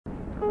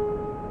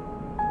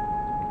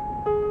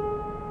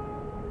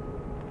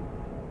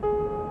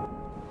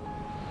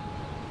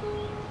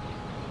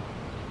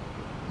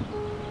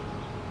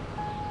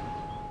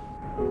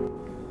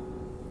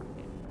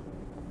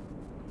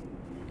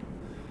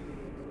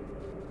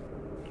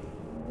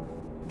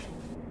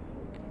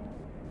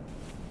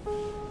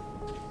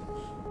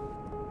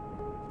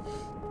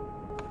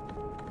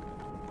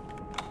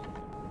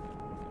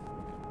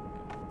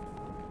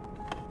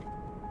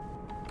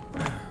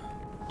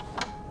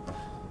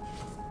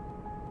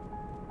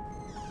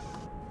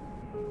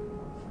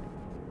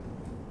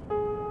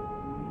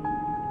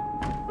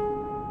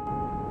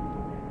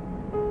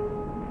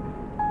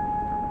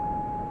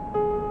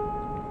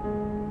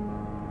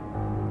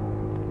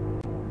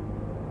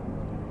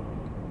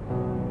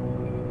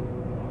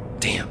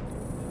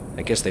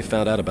I guess they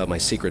found out about my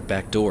secret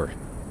back door.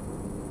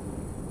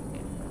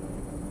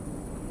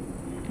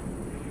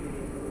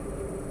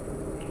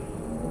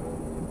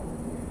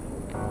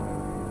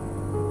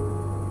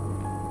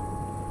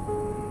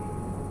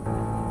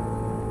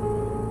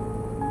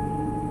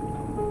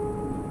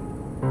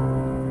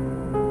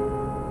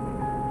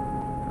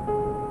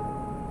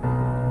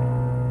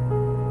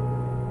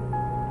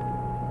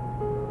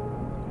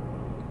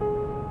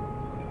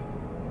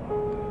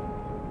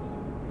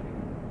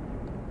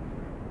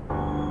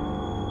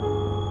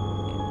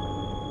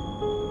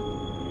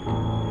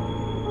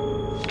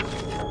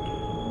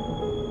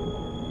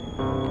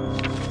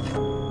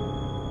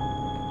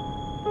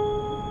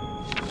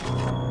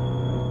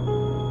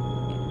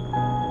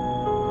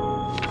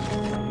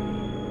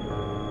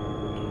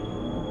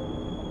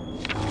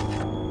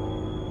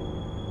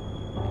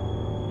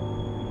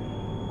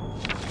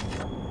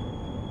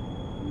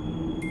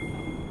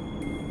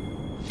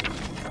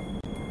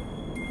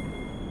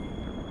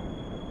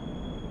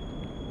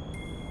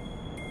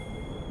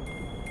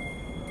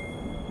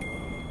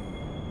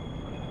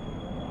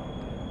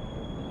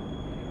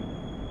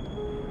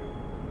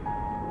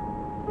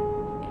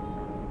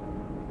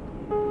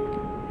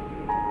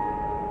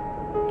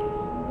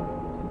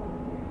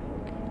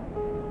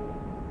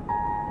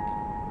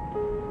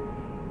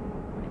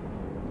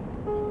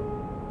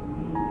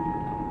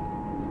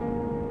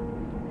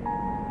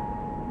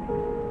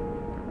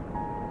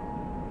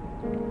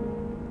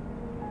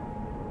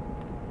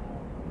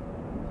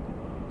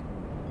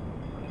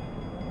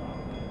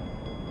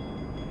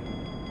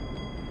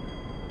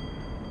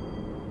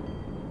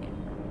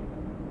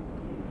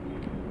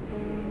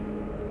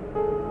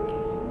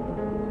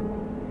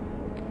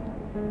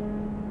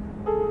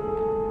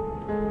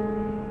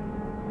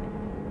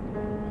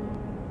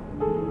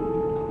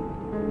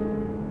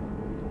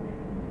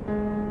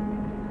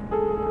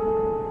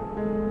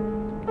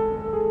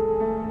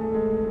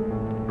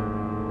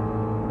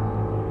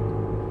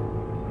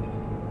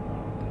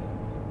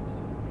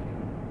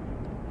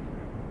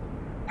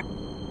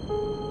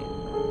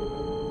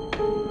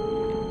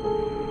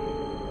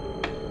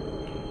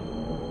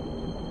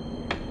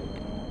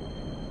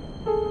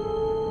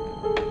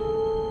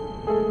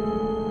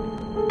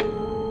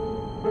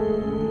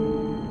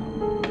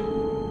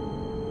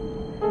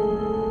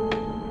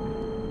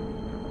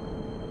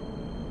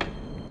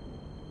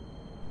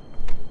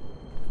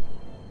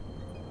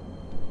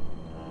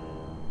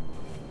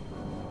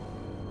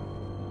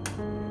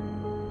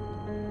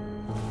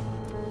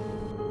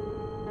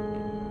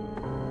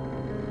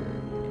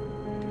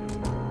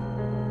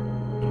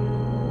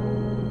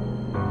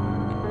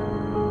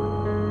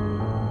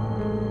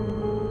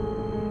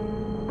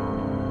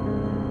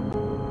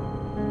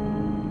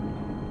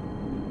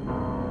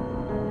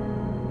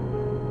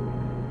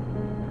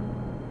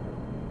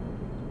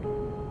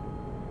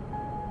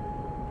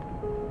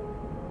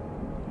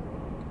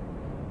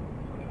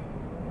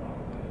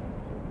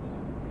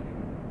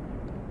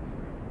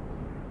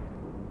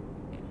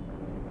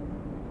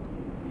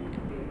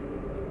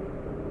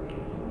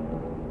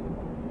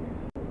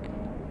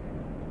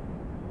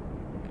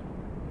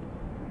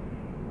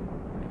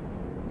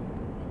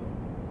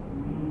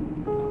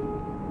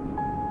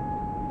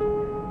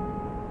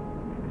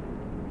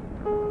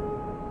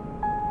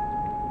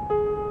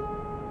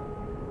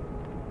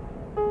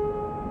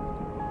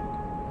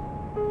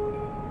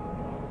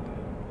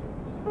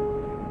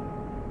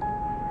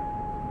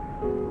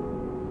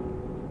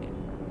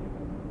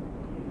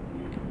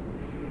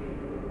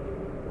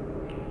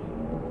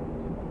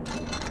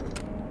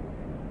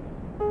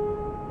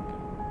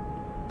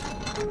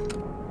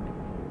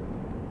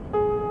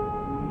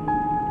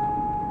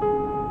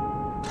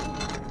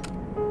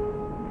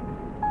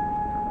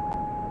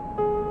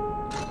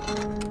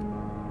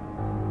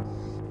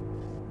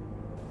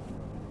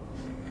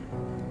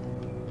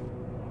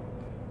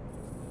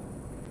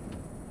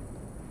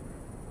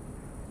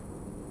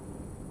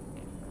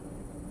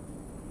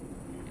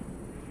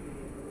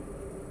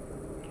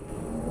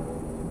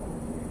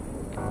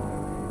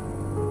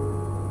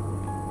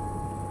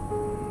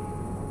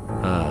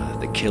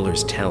 The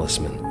killer's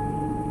talisman.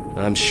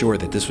 I'm sure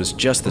that this was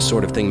just the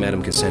sort of thing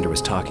Madame Cassandra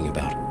was talking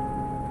about.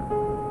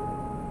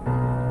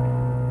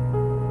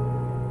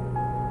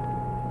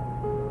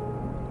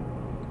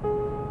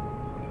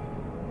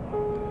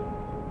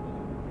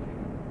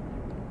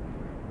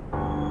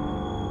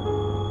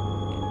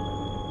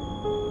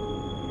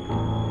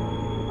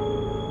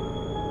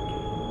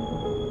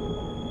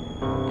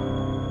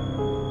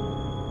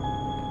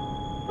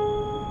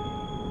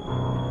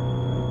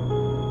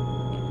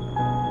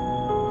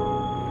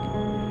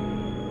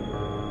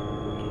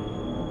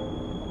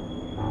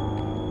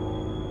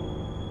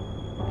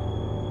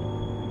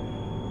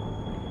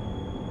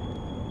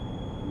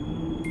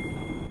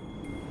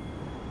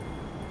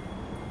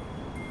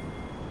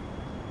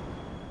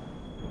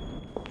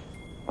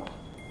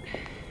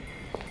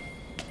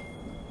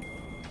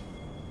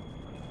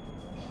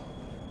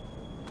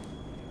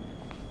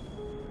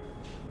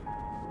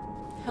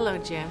 Hello,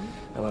 Jim.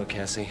 Hello,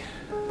 Cassie.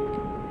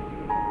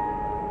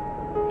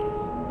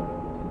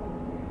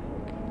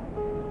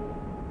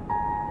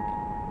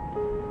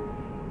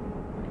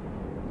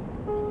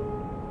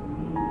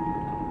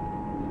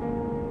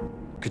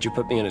 Could you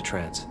put me in a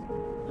trance?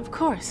 Of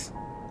course.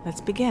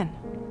 Let's begin.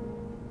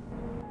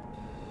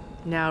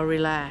 Now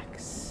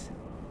relax.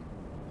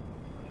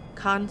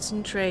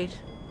 Concentrate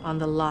on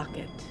the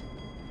locket.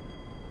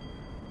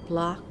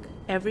 Block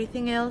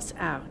everything else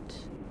out.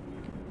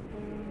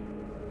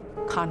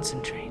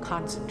 Concentrate,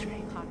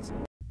 concentrate,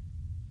 concentrate.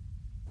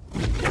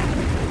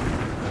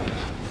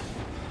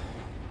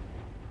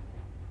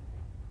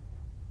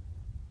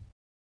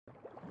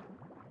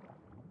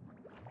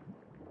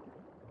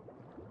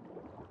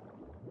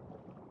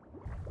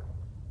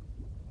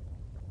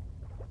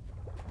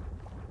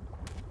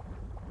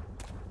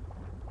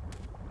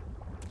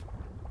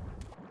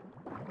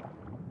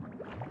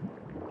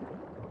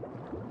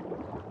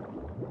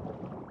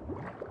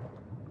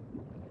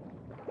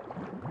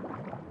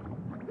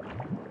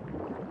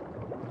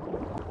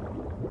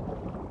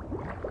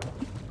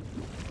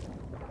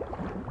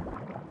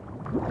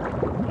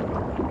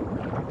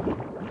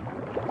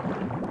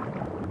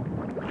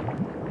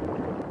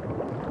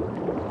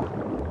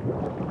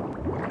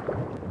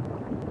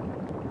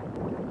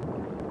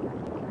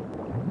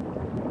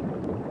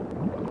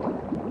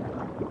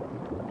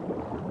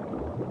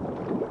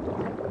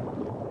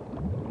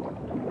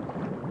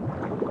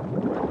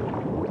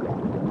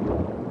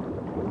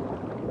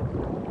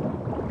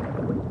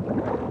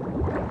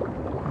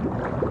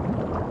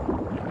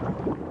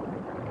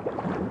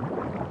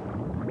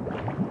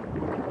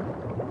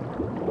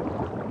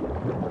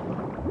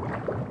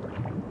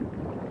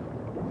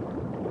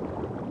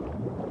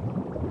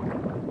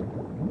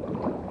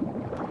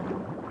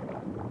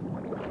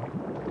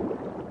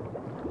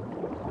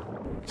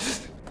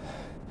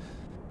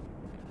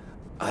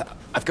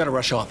 I've got to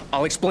rush off.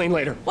 I'll explain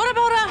later. What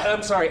about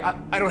I'm sorry,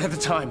 I don't have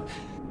the time.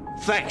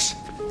 Thanks.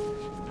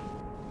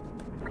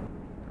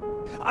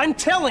 I'm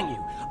telling you,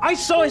 I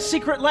saw his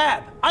secret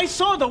lab. I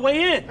saw the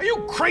way in. Are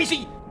you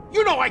crazy?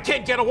 You know I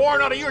can't get a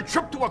warrant out of your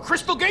trip to a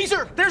crystal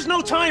gazer! There's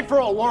no time for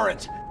a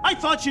warrant. I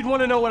thought you'd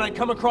want to know when I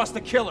come across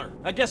the killer.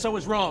 I guess I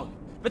was wrong.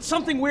 But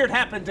something weird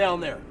happened down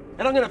there,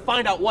 and I'm gonna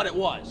find out what it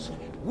was.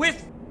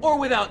 With or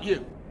without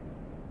you.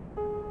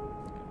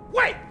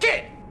 Wait,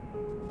 kid!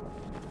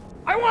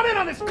 I want in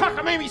on this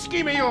cockamamie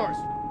scheme of yours!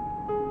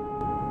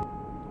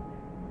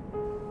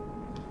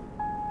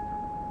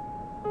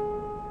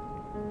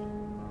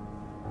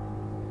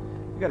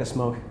 You got a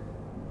smoke?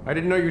 I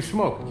didn't know you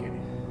smoked, kid.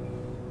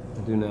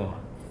 I do now.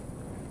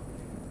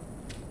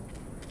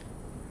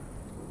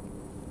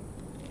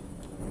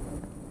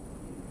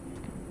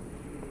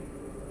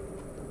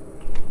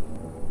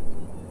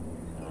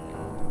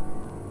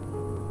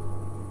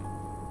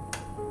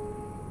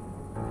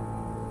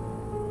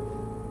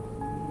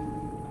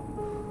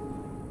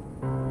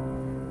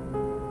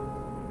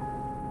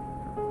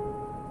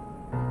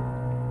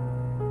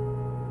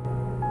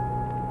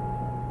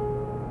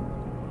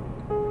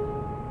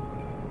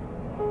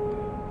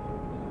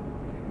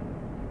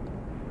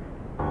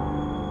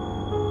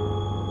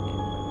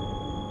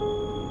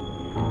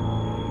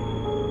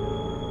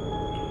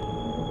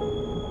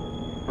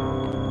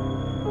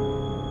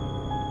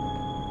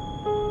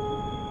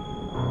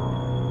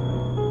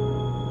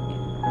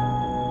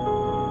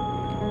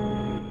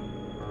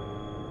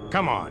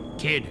 Come on,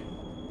 kid.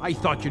 I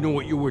thought you knew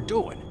what you were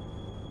doing.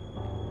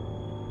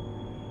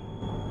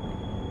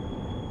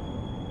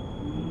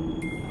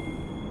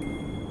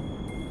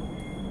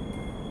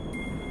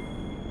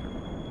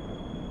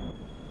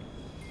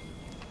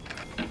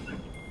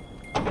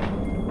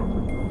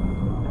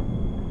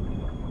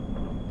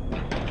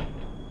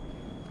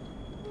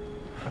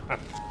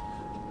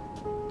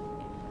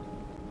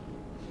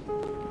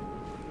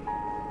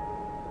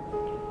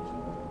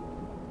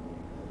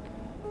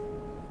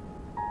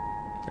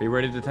 Are you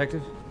ready,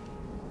 Detective?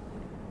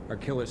 Our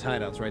killer's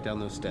hideout's right down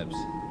those steps.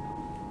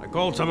 I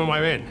called some of my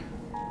men.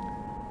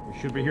 They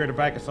should be here to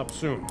back us up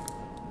soon.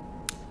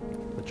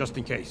 But just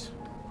in case.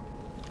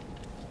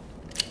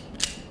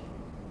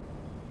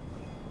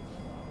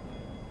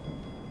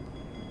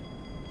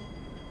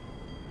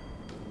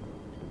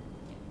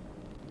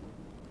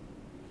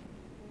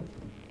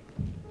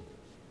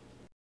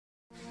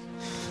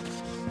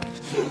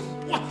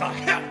 What the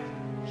hell?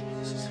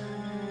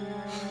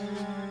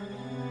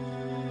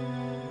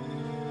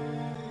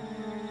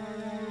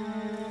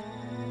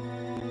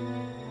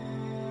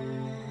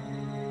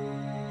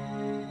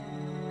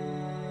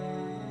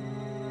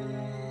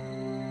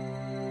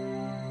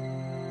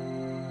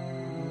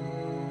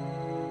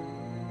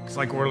 Looks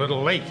like we're a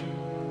little late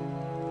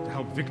to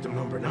help victim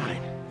number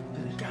 9.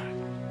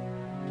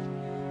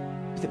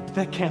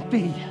 That can't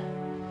be.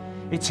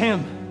 It's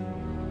him.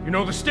 You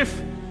know the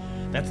stiff?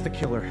 That's the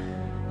killer.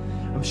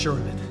 I'm sure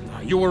of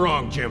it. You were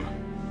wrong, Jim.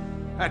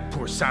 That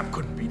poor sap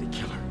couldn't be the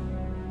killer.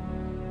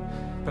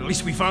 But at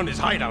least we found his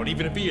hideout,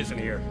 even if he isn't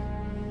here.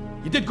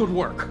 You did good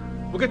work.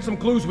 We'll get some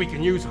clues we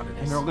can use out of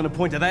this. And they're all gonna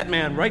point to that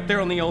man right there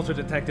on the altar,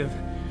 Detective.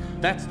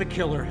 That's the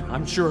killer.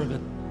 I'm sure of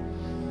it.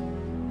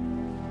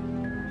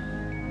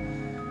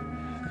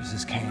 There's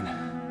his cane.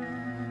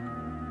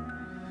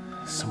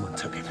 Someone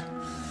took it.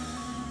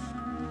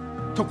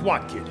 Took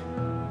what, kid?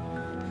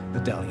 The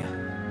Dahlia.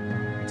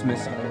 It's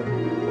missing.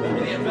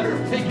 Nobody had better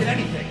have taken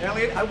anything.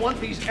 Elliot, I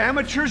want these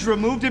amateurs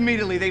removed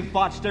immediately. They've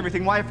botched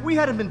everything. Why, if we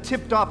hadn't been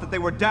tipped off that they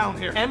were down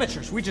here...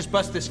 Amateurs, we just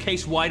bust this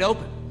case wide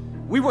open.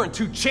 We weren't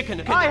too chicken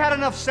to... I had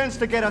enough sense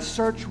to get a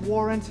search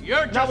warrant.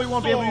 You're just Now we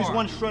won't be able to use sore.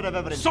 one shred of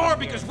evidence. Sore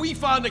because we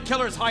found the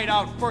killer's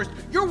hideout first.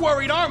 You're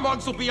worried our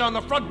mugs will be on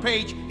the front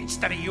page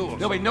instead of yours.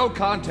 There'll be no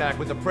contact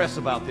with the press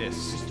about this.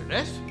 Mr.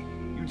 Ness?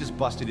 You just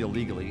busted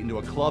illegally into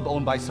a club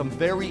owned by some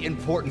very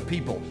important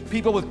people.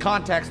 People with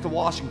contacts to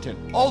Washington,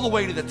 all the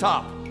way to the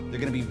top. They're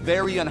gonna be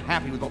very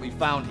unhappy with what we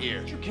found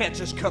here. You can't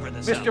just cover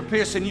this Mr. up.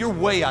 Pearson, you're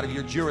way out of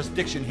your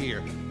jurisdiction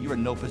here. You're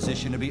in no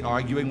position to be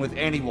arguing with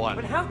anyone.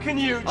 But how can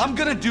you... I'm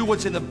gonna do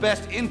what's in the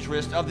best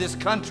interest of this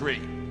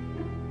country.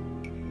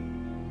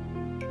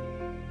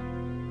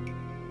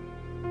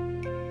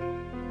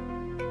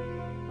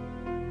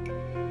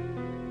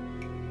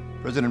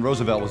 President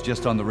Roosevelt was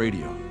just on the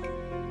radio.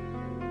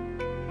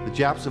 The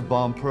Japs have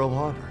bombed Pearl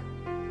Harbor.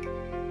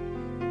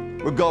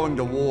 We're going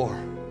to war.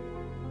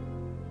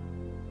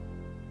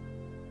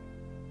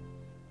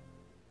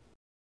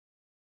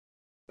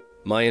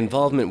 My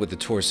involvement with the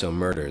Torso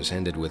murders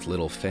ended with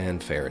little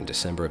fanfare in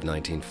December of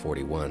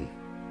 1941.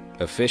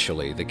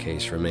 Officially, the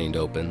case remained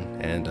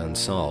open and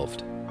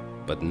unsolved,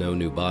 but no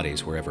new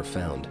bodies were ever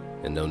found,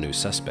 and no new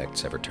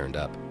suspects ever turned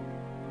up.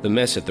 The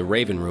mess at the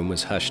Raven Room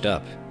was hushed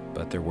up,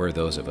 but there were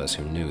those of us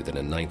who knew that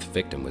a 9th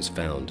victim was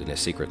found in a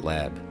secret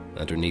lab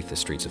underneath the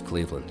streets of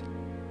Cleveland.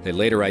 They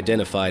later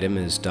identified him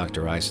as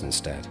Dr.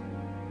 Eisenstadt,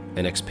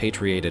 an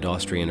expatriated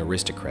Austrian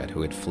aristocrat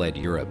who had fled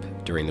Europe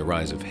during the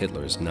rise of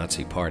Hitler's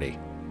Nazi Party.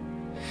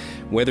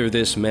 Whether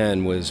this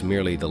man was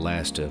merely the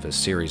last of a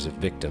series of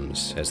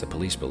victims, as the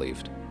police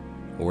believed,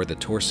 or the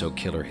Torso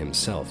killer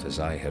himself, as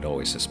I had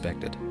always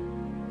suspected,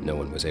 no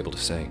one was able to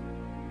say.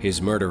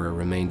 His murderer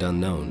remained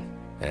unknown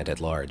and at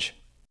large.